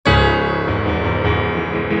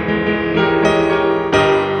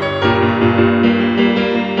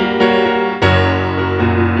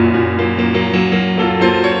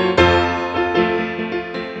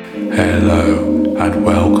Hello, and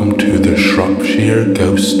welcome to the Shropshire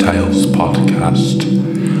Ghost Tales podcast.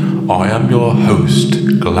 I am your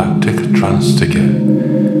host, Galactic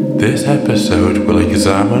Transticker. This episode will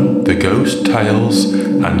examine the ghost tales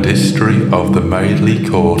and history of the Madeley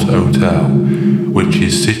Court Hotel, which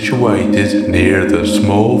is situated near the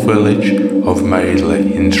small village of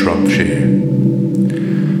Madeley in Shropshire.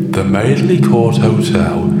 The Madeley Court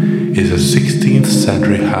Hotel is a 16th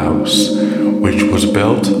century house which was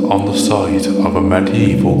built on the site of a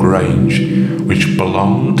medieval grange which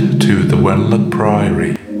belonged to the Wenlock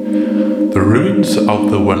Priory. The ruins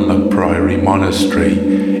of the Wenlock Priory Monastery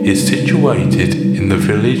is situated in the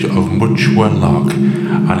village of Much Wenlock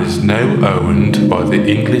and is now owned by the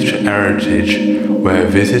English Heritage, where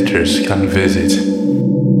visitors can visit.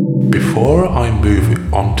 Before I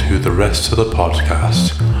move on to the rest of the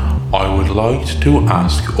podcast, I would like to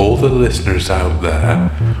ask all the listeners out there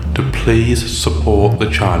to please support the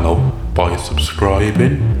channel by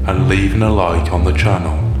subscribing and leaving a like on the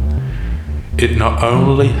channel. It not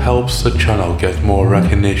only helps the channel get more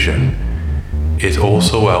recognition, it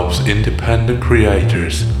also helps independent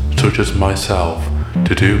creators such as myself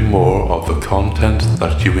to do more of the content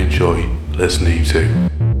that you enjoy listening to.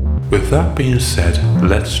 With that being said,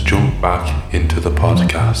 let's jump back into the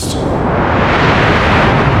podcast.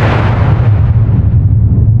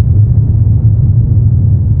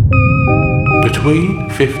 Between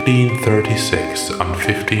 1536 and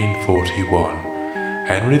 1541,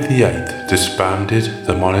 Henry VIII disbanded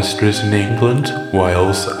the monasteries in England,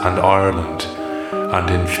 Wales and Ireland, and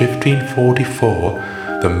in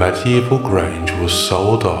 1544 the medieval grange was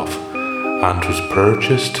sold off and was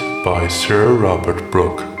purchased by Sir Robert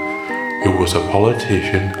Brooke, who was a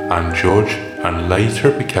politician and judge and later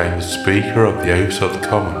became the Speaker of the House of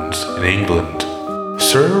Commons in England.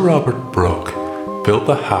 Sir Robert Brooke built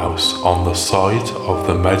the house on the site of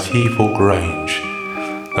the medieval grange.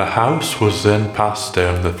 The house was then passed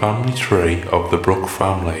down the family tree of the Brooke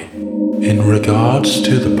family. In regards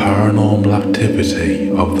to the paranormal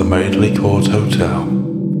activity of the Madeley Court Hotel,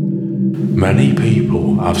 many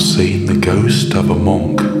people have seen the ghost of a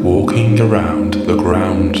monk walking around the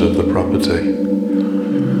grounds of the property.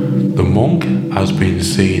 The monk has been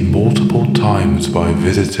seen multiple times by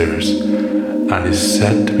visitors and is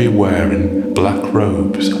said to be wearing black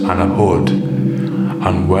robes and a hood,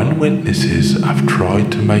 and when witnesses have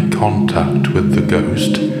tried to make contact with the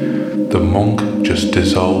ghost, the monk just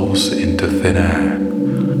dissolves into thin air.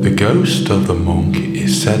 The ghost of the monk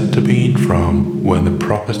is said to be from when the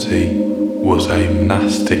property was a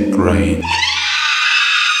monastic grange.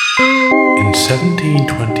 In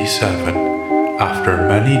 1727, after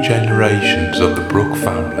many generations of the Brooke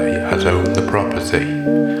family had owned the property,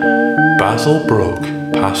 Basil Brooke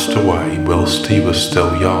passed away whilst he was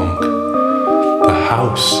still young. The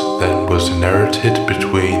house then was inherited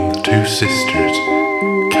between the two sisters,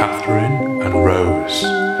 Catherine and Rose.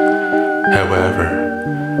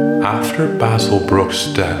 However, after Basil Brooke's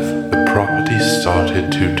death, the property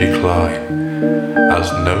started to decline,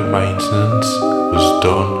 as no maintenance was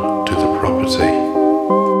done to the property.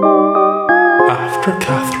 After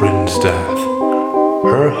Catherine's death,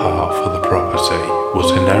 her half of the property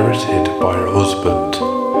was inherited by her husband,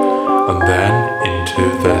 and then into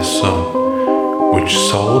their son, which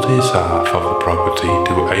sold his half of the property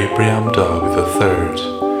to Abraham Darby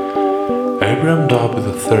III. Abraham Darby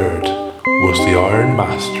III was the iron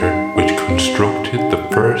master which constructed the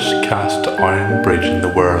first cast iron bridge in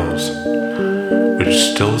the world, which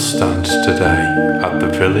still stands today at the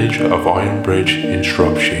village of Ironbridge in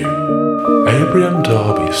Shropshire. Abraham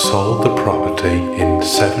Darby sold the property in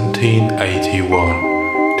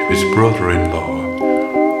 1781 to his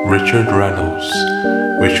brother-in-law, Richard Reynolds,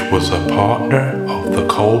 which was a partner of the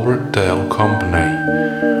Coalbrookdale Company,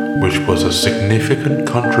 which was a significant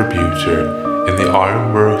contributor in the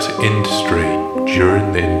ironworks industry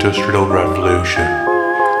during the Industrial Revolution.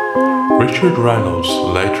 Richard Reynolds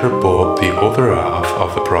later bought the other half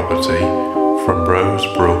of the property from Rose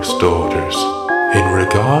Brooke's daughters. In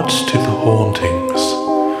regards to the hauntings,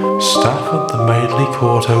 staff of the Madeley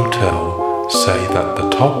Court Hotel say that the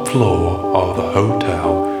top floor of the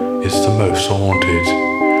hotel is the most haunted,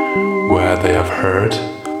 where they have heard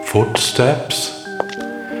footsteps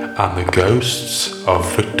and the ghosts of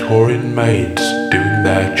Victorian maids doing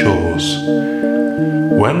their chores.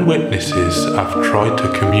 When witnesses have tried to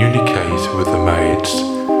communicate with the maids,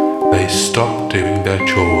 they stop doing their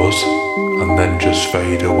chores and then just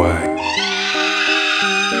fade away.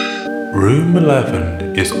 Room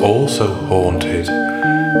 11 is also haunted,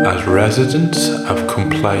 as residents have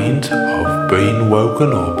complained of being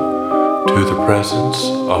woken up to the presence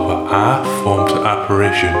of a half-formed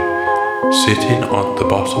apparition sitting at the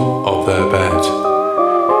bottom of their bed.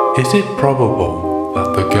 Is it probable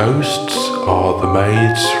that the ghosts are the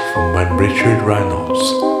maids from when Richard Reynolds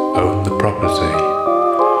owned the property?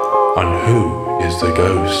 And who is the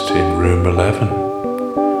ghost in room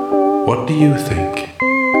 11? What do you think?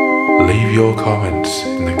 Leave your comments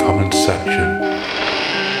in the comments section.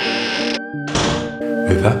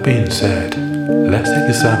 With that being said, let's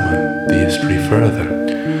examine the history further.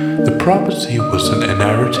 The property was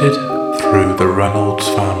inherited through the Reynolds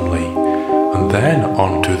family and then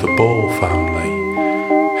onto the Ball family.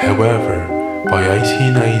 However, by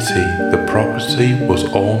 1880 the property was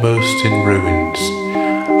almost in ruins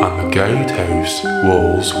and the gatehouse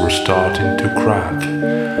walls were starting to crack.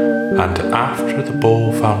 And after the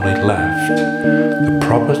Ball family left, the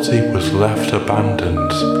property was left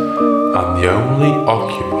abandoned, and the only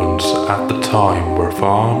occupants at the time were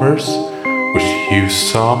farmers, which used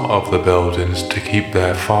some of the buildings to keep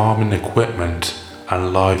their farming equipment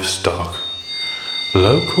and livestock.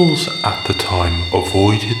 Locals at the time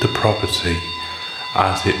avoided the property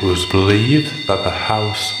as it was believed that the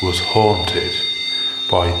house was haunted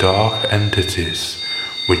by dark entities,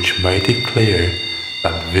 which made it clear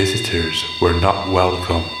that visitors were not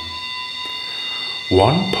welcome.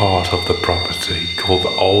 One part of the property, called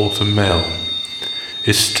the Old Mill,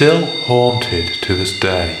 is still haunted to this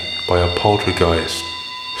day by a poltergeist.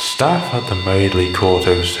 Staff at the Madeley Court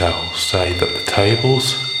Hotel say that the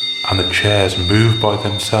tables and the chairs move by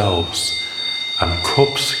themselves and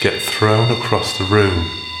cups get thrown across the room.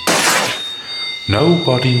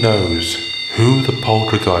 Nobody knows who the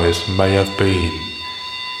poltergeist may have been.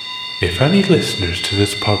 If any listeners to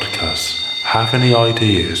this podcast have any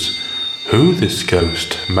ideas who this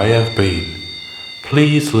ghost may have been,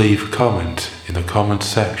 please leave a comment in the comments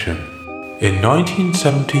section. In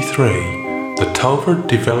 1973, the Telford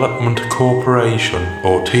Development Corporation,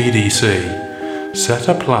 or TDC, set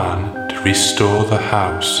a plan to restore the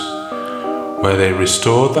house, where they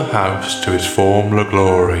restored the house to its former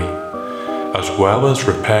glory, as well as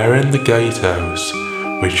repairing the gatehouse,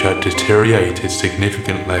 which had deteriorated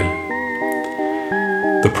significantly.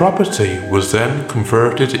 The property was then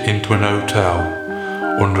converted into an hotel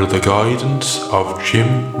under the guidance of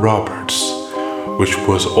Jim Roberts, which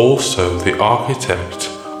was also the architect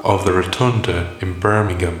of the Rotunda in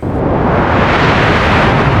Birmingham.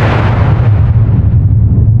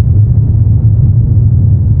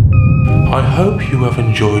 I hope you have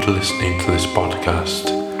enjoyed listening to this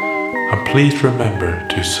podcast, and please remember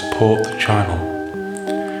to support the channel.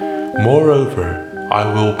 Moreover, I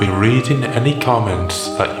will be reading any comments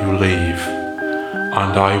that you leave,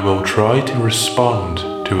 and I will try to respond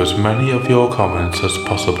to as many of your comments as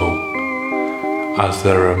possible, as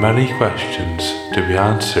there are many questions to be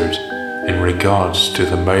answered in regards to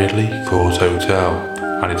the Madeley Court Hotel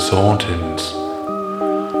and its hauntings.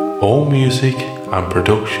 All music and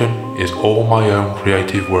production is all my own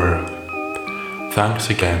creative work. Thanks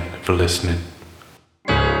again for listening.